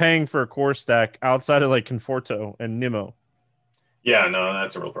for a core stack outside of like Conforto and Nimmo. Yeah, no,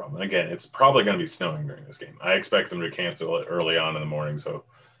 that's a real problem. Again, it's probably going to be snowing during this game. I expect them to cancel it early on in the morning, so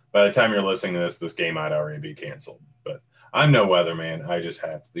by the time you're listening to this game might already be canceled. But I'm no weatherman. I just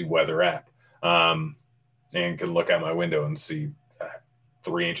have the weather app and can look out my window and see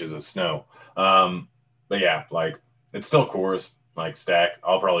 3 inches of snow. But yeah, like, it's still Coors, like, stack.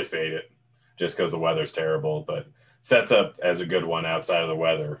 I'll probably fade it just because the weather's terrible, but sets up as a good one outside of the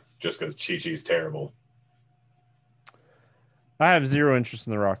weather just because Chi-Chi's terrible. I have zero interest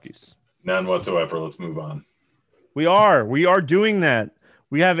in the Rockies. None whatsoever. Let's move on. We are doing that.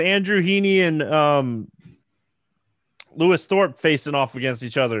 We have Andrew Heaney and Lewis Thorpe facing off against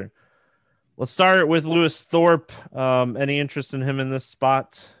each other. Let's start with Lewis Thorpe. Any interest in him in this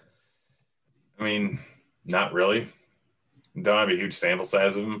spot? I mean, not really. Don't have a huge sample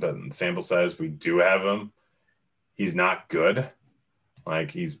size of him, but in the sample size we do have him, he's not good.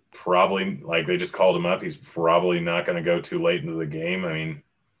 Like, he's probably, like, they just called him up. He's probably not going to go too late into the game. I mean,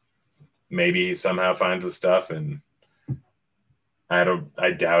 maybe he somehow finds the stuff, and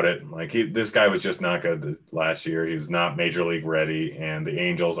I doubt it. Like, this guy was just not good last year. He was not major league ready, and the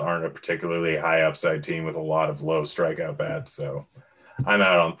Angels aren't a particularly high upside team with a lot of low strikeout bats. So I'm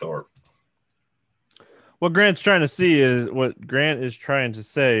out on Thorpe. What Grant is trying to say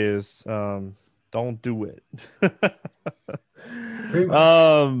is, don't do it.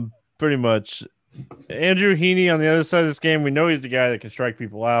 Pretty much. Andrew Heaney on the other side of this game, we know he's the guy that can strike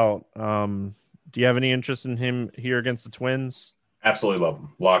people out. Do you have any interest in him here against the Twins? Absolutely love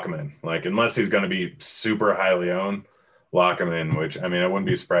him. Lock him in. Like, unless he's going to be super highly owned, lock him in, which, I mean, I wouldn't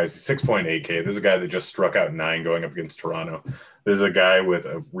be surprised. He's 6.8K. This is a guy that just struck out 9 going up against Toronto. This is a guy with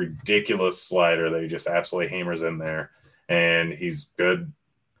a ridiculous slider that he just absolutely hammers in there, and he's good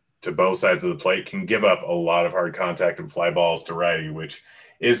to both sides of the plate, can give up a lot of hard contact and fly balls to righty, which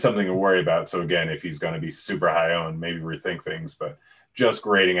is something to worry about. So again, if he's going to be super high owned, maybe rethink things, but just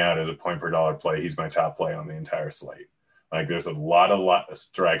grading out as a point per dollar play, he's my top play on the entire slate. Like, there's a lot of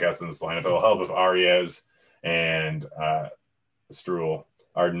strikeouts in this lineup. It'll help if Arias and Struhl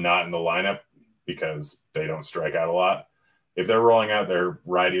are not in the lineup because they don't strike out a lot. If they're rolling out their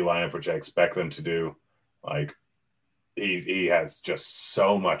righty lineup, which I expect them to do, like, he has just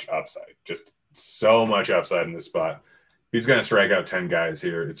so much upside, in this spot. He's going to strike out 10 guys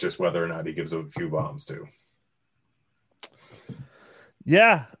here. It's just whether or not he gives a few bombs to.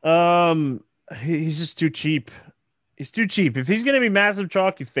 Yeah. He's just too cheap. He's too cheap. If he's going to be massive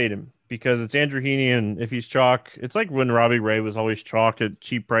chalk, you fade him because it's Andrew Heaney. And if he's chalk, it's like when Robbie Ray was always chalk at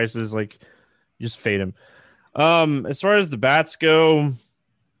cheap prices. Like, you just fade him. As far as the bats go,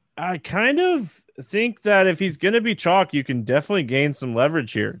 I kind of think that if he's going to be chalk, you can definitely gain some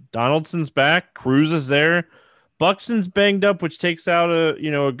leverage here. Donaldson's back. Cruz is there. Buxton's banged up, which takes out a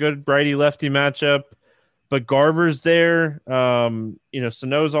good righty lefty matchup. But Garver's there.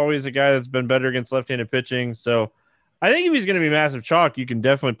 Sano's always a guy that's been better against left-handed pitching. So I think if he's going to be massive chalk, you can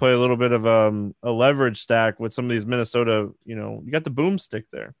definitely play a little bit of a leverage stack with some of these Minnesota. You got the boomstick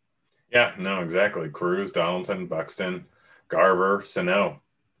there. Yeah, no, exactly. Cruz, Donaldson, Buxton, Garver, Sano.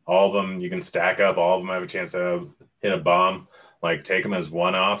 All of them you can stack up. All of them have a chance to hit a bomb. Like, take them as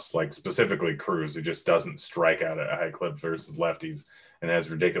one-offs, like specifically Cruz, who just doesn't strike out at a high clip versus lefties and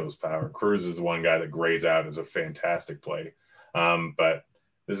has ridiculous power. Cruz is the one guy that grades out as a fantastic play. But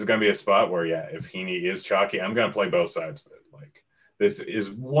this is going to be a spot where, yeah, if Heaney is chalky, I'm going to play both sides of it. Like, this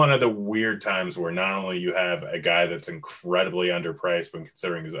is one of the weird times where not only you have a guy that's incredibly underpriced when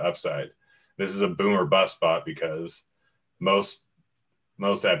considering his upside, this is a boom or bust spot because most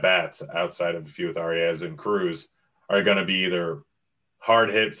at-bats outside of a few with Arias and Cruz are going to be either hard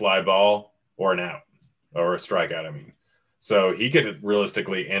hit fly ball or an out or a strikeout. I mean, so he could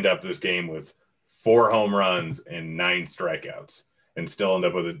realistically end up this game with 4 home runs and 9 strikeouts and still end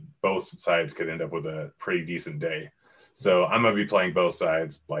up with both sides could end up with a pretty decent day. So I'm going to be playing both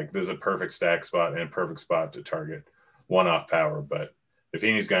sides. Like, this is a perfect stack spot and a perfect spot to target one-off power. But if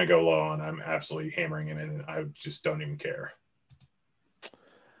Heaney's going to go low on, I'm absolutely hammering him in, and I just don't even care.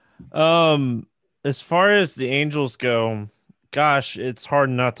 As far as the Angels go, gosh, it's hard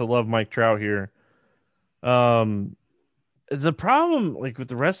not to love Mike Trout here. The problem, like, with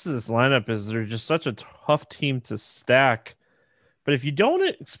the rest of this lineup is they're just such a tough team to stack. But if you don't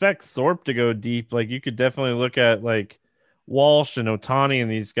expect Thorpe to go deep, like, you could definitely look at like Walsh and Ohtani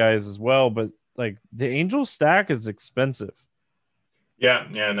and these guys as well. But like, the Angels stack is expensive. Yeah,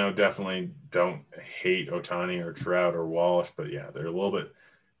 no, definitely don't hate Ohtani or Trout or Walsh, but yeah, they're a little bit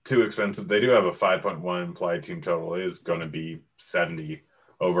too expensive. They do have a 5.1 implied team total. It is going to be 70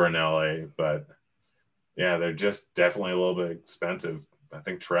 over in LA, but yeah, they're just definitely a little bit expensive. I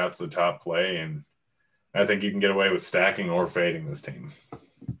think Trout's the top play, and I think you can get away with stacking or fading this team.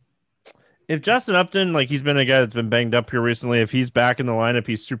 If Justin Upton, like, he's been a guy that's been banged up here recently, if he's back in the lineup,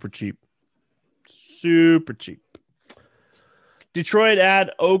 he's super cheap. Super cheap. Detroit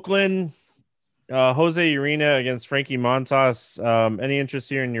at Oakland. Jose Urena against Frankie Montas. Any interest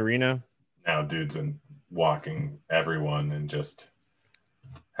here in Urena? Now, dude's been walking everyone and just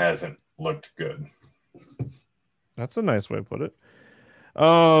hasn't looked good. That's a nice way to put it.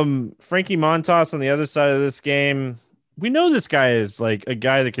 Frankie Montas on the other side of this game. We know this guy is like a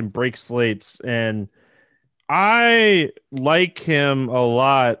guy that can break slates, and I like him a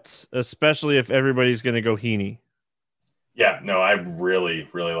lot, especially if everybody's going to go Heaney. Yeah, no, I really,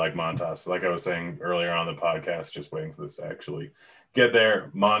 really like Montas. Like I was saying earlier on the podcast, just waiting for this to actually get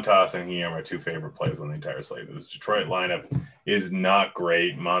there. Montas and he are my 2 favorite plays on the entire slate. This Detroit lineup is not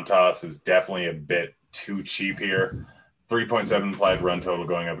great. Montas is definitely a bit too cheap here. 3.7 implied run total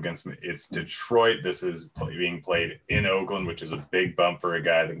going up against me. It's Detroit. This is being played in Oakland, which is a big bump for a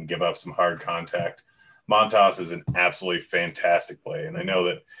guy that can give up some hard contact. Montas is an absolutely fantastic play, and I know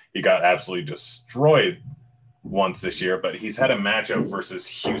that he got absolutely destroyed once this year, but he's had a matchup versus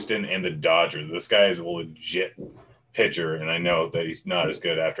Houston and the Dodgers. This guy is a legit pitcher, and I know that he's not as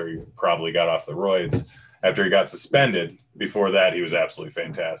good after he probably got off the roids. After he got suspended, before that, he was absolutely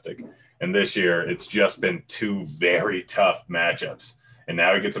fantastic. And this year, it's just been 2 very tough matchups. And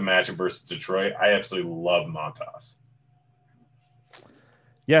now he gets a matchup versus Detroit. I absolutely love Montas.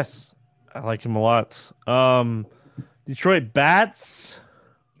 Yes, I like him a lot. Detroit bats.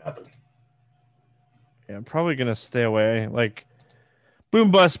 Nothing. Yeah, I'm probably going to stay away. Like,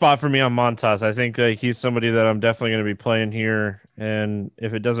 boom bust spot for me on Montas. I think like he's somebody that I'm definitely going to be playing here. And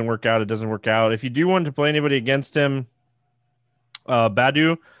if it doesn't work out, it doesn't work out. If you do want to play anybody against him,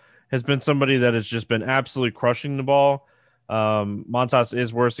 Badu has been somebody that has just been absolutely crushing the ball. Montas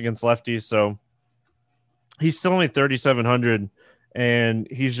is worse against lefties, so he's still only 3,700, and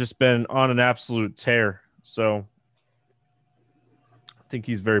he's just been on an absolute tear. So I think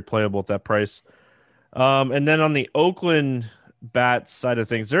he's very playable at that price. And then on the Oakland bats side of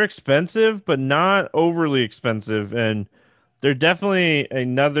things, they're expensive, but not overly expensive, and they're definitely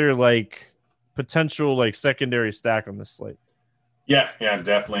another like potential like secondary stack on this slate. Yeah,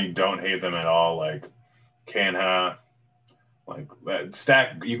 definitely don't hate them at all. Like Canha, like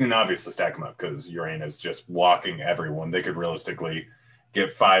stack. You can obviously stack them up because Urena is just walking everyone. They could realistically get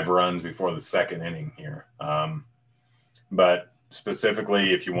 5 runs before the second inning here. But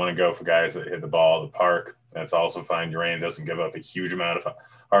specifically, if you want to go for guys that hit the ball at the park, that's also fine. Urena doesn't give up a huge amount of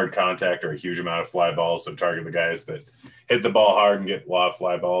hard contact or a huge amount of fly balls, so target the guys that hit the ball hard and get a lot of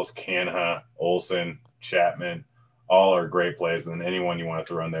fly balls. Canha, Olsen, Chapman, all are great plays. And then anyone you want to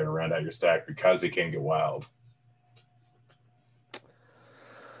throw in there to round out your stack because he can get wild.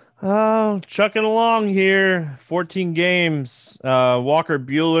 Chucking along here. 14 games. Walker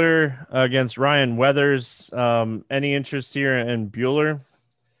Buehler against Ryan Weathers. Any interest here in Buehler?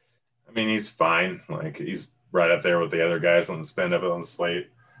 I mean, he's fine. Like, he's right up there with the other guys on the spend up on the slate.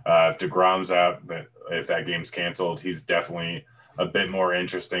 If DeGrom's out, but if that game's canceled, he's definitely a bit more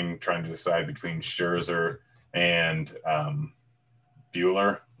interesting trying to decide between Scherzer and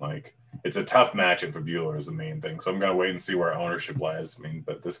Buehler. Like, it's a tough matchup for Buehler is the main thing. So I'm going to wait and see where ownership lies. I mean,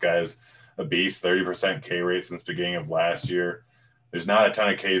 but this guy's a beast, 30% K rate since beginning of last year. There's not a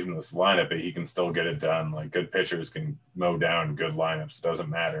ton of Ks in this lineup, but he can still get it done. Like, good pitchers can mow down good lineups. It doesn't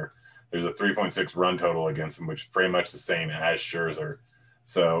matter. There's a 3.6 run total against him, which is pretty much the same as Scherzer.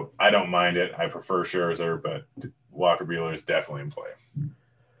 So I don't mind it. I prefer Scherzer, but Walker Buehler is definitely in play.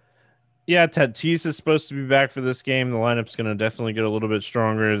 Yeah, Tatis is supposed to be back for this game. The lineup's going to definitely get a little bit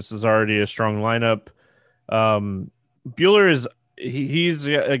stronger. This is already a strong lineup. Buehler is he's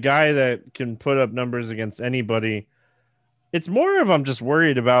a guy that can put up numbers against anybody. It's more of I'm just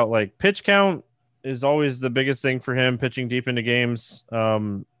worried about like pitch count is always the biggest thing for him pitching deep into games.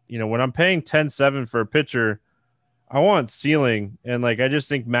 When I'm paying 10-7 for a pitcher, I want ceiling. And like I just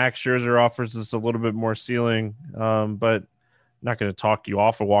think Max Scherzer offers us a little bit more ceiling. But not going to talk you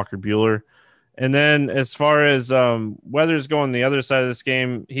off of Walker Buehler. And then as far as Weathers going the other side of this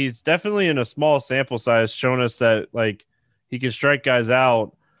game, he's definitely in a small sample size showing us that like he can strike guys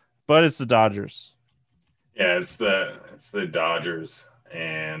out, but it's the Dodgers. Yeah, it's the Dodgers,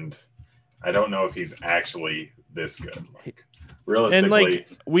 and I don't know if he's actually this good. Like, realistically, and like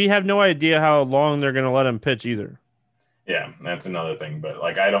we have no idea how long they're going to let him pitch either. Yeah, that's another thing. But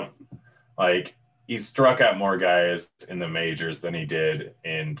like, I don't like. He struck out more guys in the majors than he did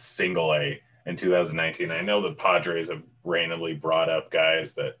in single A in 2019. I know the Padres have randomly brought up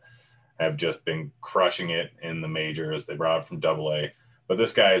guys that have just been crushing it in the majors. They brought up from double A, but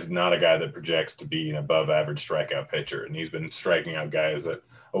this guy is not a guy that projects to be an above average strikeout pitcher. And he's been striking out guys at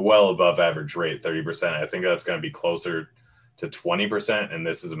a well above average rate, 30%. I think that's going to be closer to 20%. And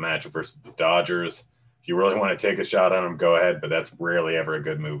this is a matchup versus the Dodgers. If you really want to take a shot on him, go ahead, but that's rarely ever a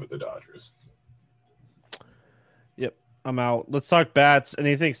good move with the Dodgers. I'm out. Let's talk bats.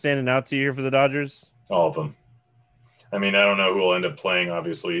 Anything standing out to you here for the Dodgers? All of them. I mean, I don't know who will end up playing.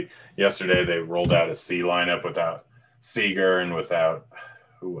 Obviously, yesterday they rolled out a C lineup without Seager and without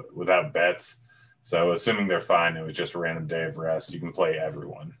Betts. So assuming they're fine, it was just a random day of rest. You can play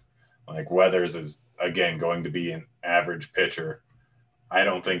everyone. Like Weathers is, again, going to be an average pitcher. I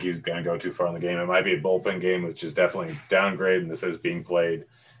don't think he's going to go too far in the game. It might be a bullpen game, which is definitely downgrade, and this is being played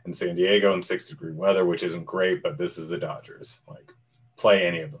in San Diego in 6-degree weather, which isn't great, but this is the Dodgers. Like, play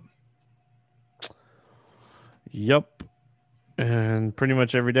any of them. Yep. And pretty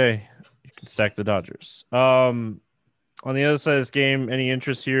much every day you can stack the Dodgers. On the other side of this game, any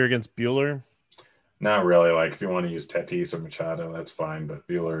interest here against Buehler? Not really. Like, if you want to use Tatis or Machado, that's fine, but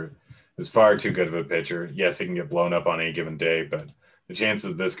Buehler is far too good of a pitcher. Yes, he can get blown up on any given day, but the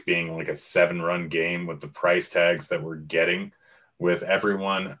chances of this being like a 7-run game with the price tags that we're getting with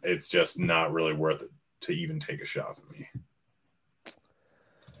everyone, it's just not really worth it to even take a shot for me.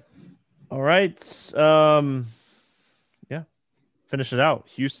 All right. Finish it out.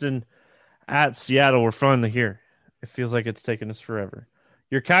 Houston at Seattle. We're finally here. It feels like it's taken us forever.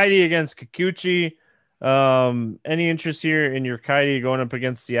 Urquidy against Kikuchi. Any interest here in Urquidy going up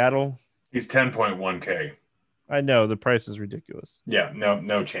against Seattle? He's 10.1K. I know the price is ridiculous. Yeah,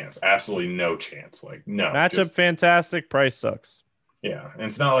 no chance. Absolutely no chance. Like, no. Matchup fantastic. Price sucks. Yeah, and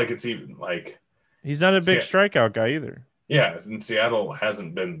it's not like it's even like he's not a big strikeout guy either. Yeah, and Seattle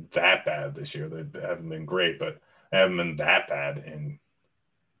hasn't been that bad this year. They haven't been great, but they haven't been that bad. And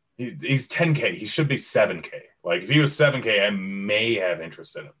he's 10K. He should be 7K. Like, if he was 7K, I may have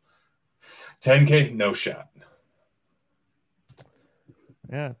interest in him. 10K, no shot.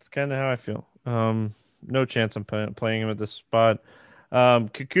 Yeah, it's kind of how I feel. No chance I'm playing him at this spot.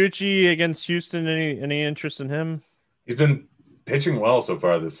 Kikuchi against Houston. Any interest in him? He's been pitching well so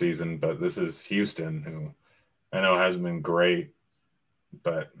far this season, but this is Houston, who I know hasn't been great.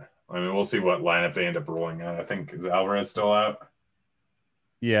 But I mean, we'll see what lineup they end up rolling out. I think is Alvarez still out?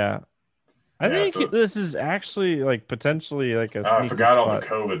 Yeah. I think this is actually like potentially like a. I forgot all the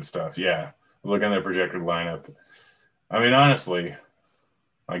COVID stuff. Yeah, I was looking at their projected lineup. I mean, honestly,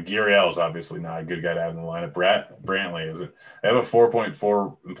 like Gurriel is obviously not a good guy to have in the lineup. Brantley is it? They have a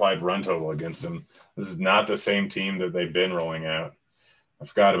 4.4 implied run total against him. This is not the same team that they've been rolling out. I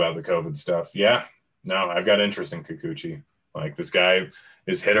forgot about the COVID stuff. Yeah, no, I've got interest in Kikuchi. Like, this guy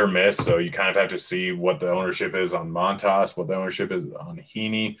is hit or miss, so you kind of have to see what the ownership is on Montas, what the ownership is on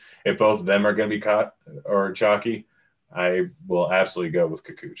Heaney. If both of them are going to be caught or chalky, I will absolutely go with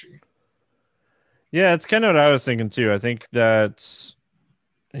Kikuchi. Yeah, it's kind of what I was thinking too. I think that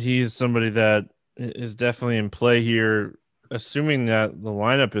he's somebody that is definitely in play here, assuming that the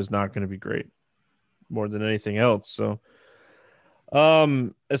lineup is not going to be great more than anything else. So,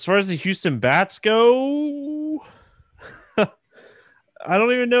 as far as the Houston Bats go, I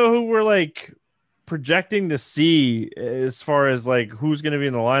don't even know who we're like projecting to see as far as like who's going to be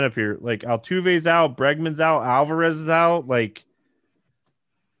in the lineup here. Like Altuve's out, Bregman's out, Alvarez is out. Like,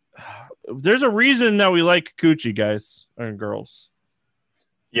 there's a reason that we like Kikuchi, guys and girls.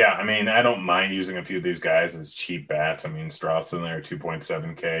 Yeah, I mean, I don't mind using a few of these guys as cheap bats. I mean, Strauss in there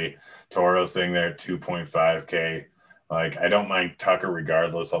 2.7K, Toro's sitting there 2.5K. Like, I don't mind Tucker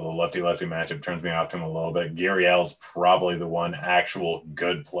regardless, although lefty-lefty matchup turns me off to him a little bit. Gurriel's probably the one actual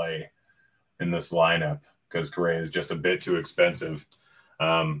good play in this lineup because Correa is just a bit too expensive.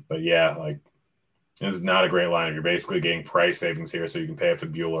 But yeah, like, this is not a great lineup. You're basically getting price savings here so you can pay up to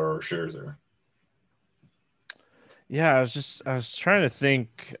Buehler or Scherzer. Yeah, I was trying to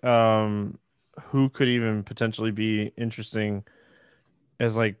think who could even potentially be interesting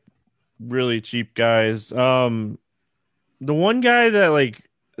as like really cheap guys. The one guy that like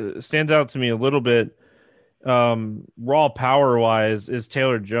stands out to me a little bit raw power wise is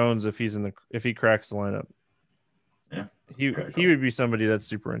Taylor Jones if he cracks the lineup. Yeah. He would be somebody that's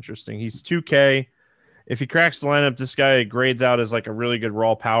super interesting. He's 2K. If he cracks the lineup, this guy grades out as like a really good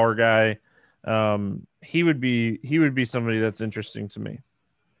raw power guy. He would be somebody that's interesting to me.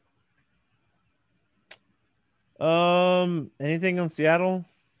 Anything on Seattle?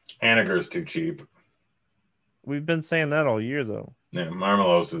 Haniger's too cheap. We've been saying that all year, though. Yeah,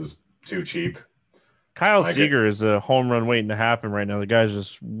 Marmelos is too cheap. Kyle Seager is a home run waiting to happen right now. The guy's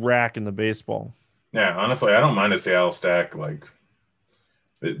just racking the baseball. Yeah, honestly, I don't mind a Seattle stack. Like,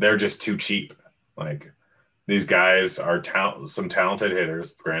 they're just too cheap. Like, these guys are some talented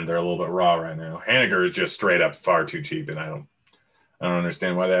hitters. Granted, they're a little bit raw right now. Haniger is just straight up far too cheap, and I don't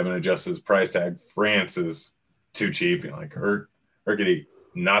understand why they haven't adjusted his price tag. France is too cheap. You know, like Urquidy,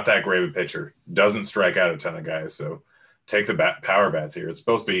 not that great of a pitcher. Doesn't strike out a ton of guys. So take the power bats here. It's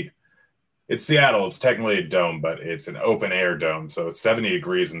supposed to be. It's Seattle. It's technically a dome, but it's an open air dome. So it's 70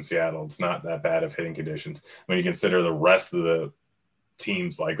 degrees in Seattle. It's not that bad of hitting conditions when you consider the rest of the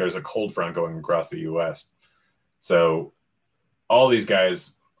teams. Like, there's a cold front going across the U.S. So all these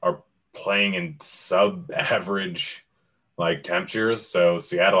guys are playing in sub-average like temperatures. So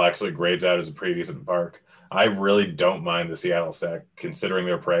Seattle actually grades out as a pretty decent park. I really don't mind the Seattle stack considering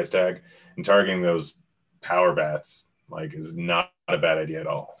their price tag, and targeting those power bats like is not a bad idea at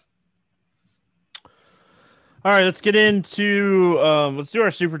all. All right, let's get into let's do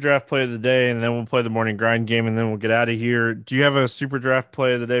our super draft play of the day, and then we'll play the morning grind game, and then we'll get out of here. Do you have a super draft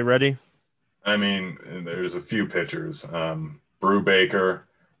play of the day ready? I mean, there's a few pitchers. Brubaker,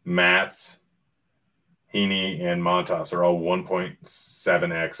 Matz, Heaney, and Montas are all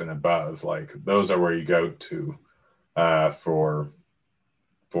 1.7x and above. Like, those are where you go to for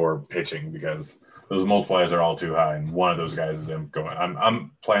pitching, because those multipliers are all too high, and one of those guys is going.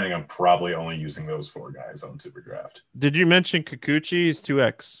 I'm planning on probably only using those 4 guys on Super Draft. Did you mention Kikuchi's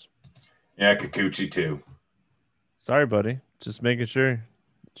 2x? Yeah, Kikuchi too. Sorry, buddy. Just making sure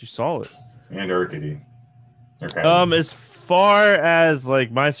that you saw it. And Urquidy. Okay. As far as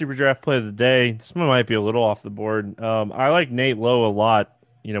like my super draft play of the day, this one might be a little off the board. I like Nate Lowe a lot.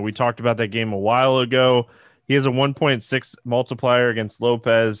 You know, we talked about that game a while ago. He has a 1.6 multiplier against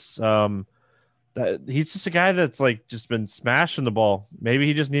Lopez. He's just a guy that's like just been smashing the ball. Maybe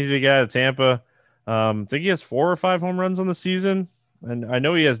he just needed to get out of Tampa. I think he has 4 or 5 home runs on the season, and I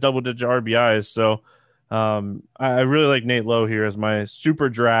know he has double-digit RBIs. So I really like Nate Lowe here as my super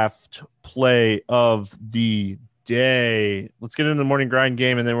draft play of the day. Let's get into the morning grind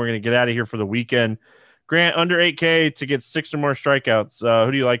game, and then we're going to get out of here for the weekend. Grant, under 8K to get 6 or more strikeouts.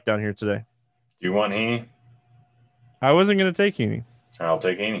 Who do you like down here today? Do you want Heaney? I wasn't going to take Heaney. I'll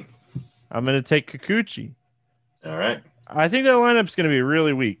take Heaney. I'm going to take Kikuchi. All right. I think that lineup's going to be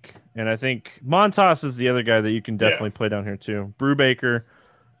really weak, and I think Montas is the other guy that you can definitely play down here too. Brubaker.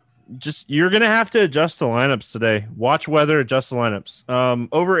 You're going to have to adjust the lineups today. Watch weather, adjust the lineups.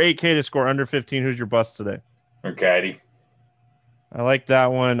 Over 8K to score under 15. Who's your bust today? Urquidy. I like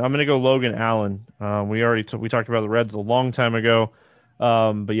that one. I'm going to go Logan Allen. We talked about the Reds a long time ago.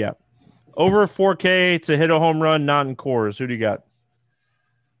 But yeah, over 4K to hit a home run, not in cores. Who do you got?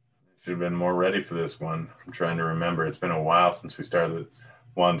 Should have been more ready for this one. I'm trying to remember. It's been a while since we started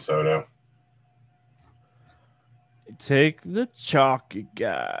Juan Soto. Take the chalky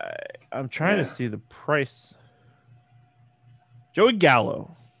guy. I'm trying to see the price. Joey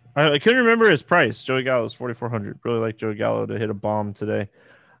Gallo. I couldn't remember his price. Joey Gallo is 4,400. Really like Joey Gallo to hit a bomb today.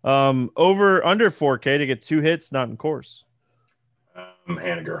 Under 4K to get 2 hits, not in course.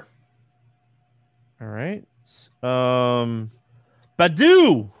 Haniger. All right.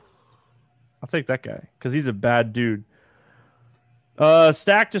 Badu. I'll take that guy because he's a bad dude.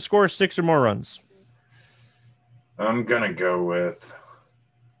 Stack to score 6 or more runs. I'm going to go with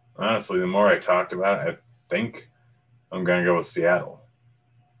Honestly, the more I talked about it, I think I'm going to go with Seattle.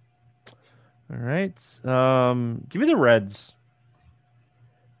 All right. Give me the Reds.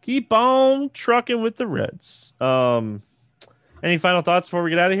 Keep on trucking with the Reds. Any final thoughts before we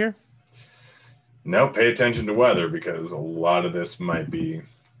get out of here? No, pay attention to weather because a lot of games might be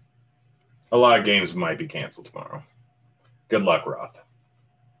canceled tomorrow. Good luck, Roth.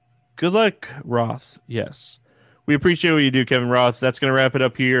 Good luck, Roth. Yes. We appreciate what you do, Kevin Roth. That's going to wrap it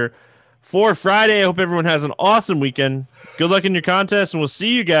up here for Friday. I hope everyone has an awesome weekend. Good luck in your contest, and we'll see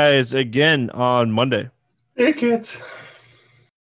you guys again on Monday. Hey, kids.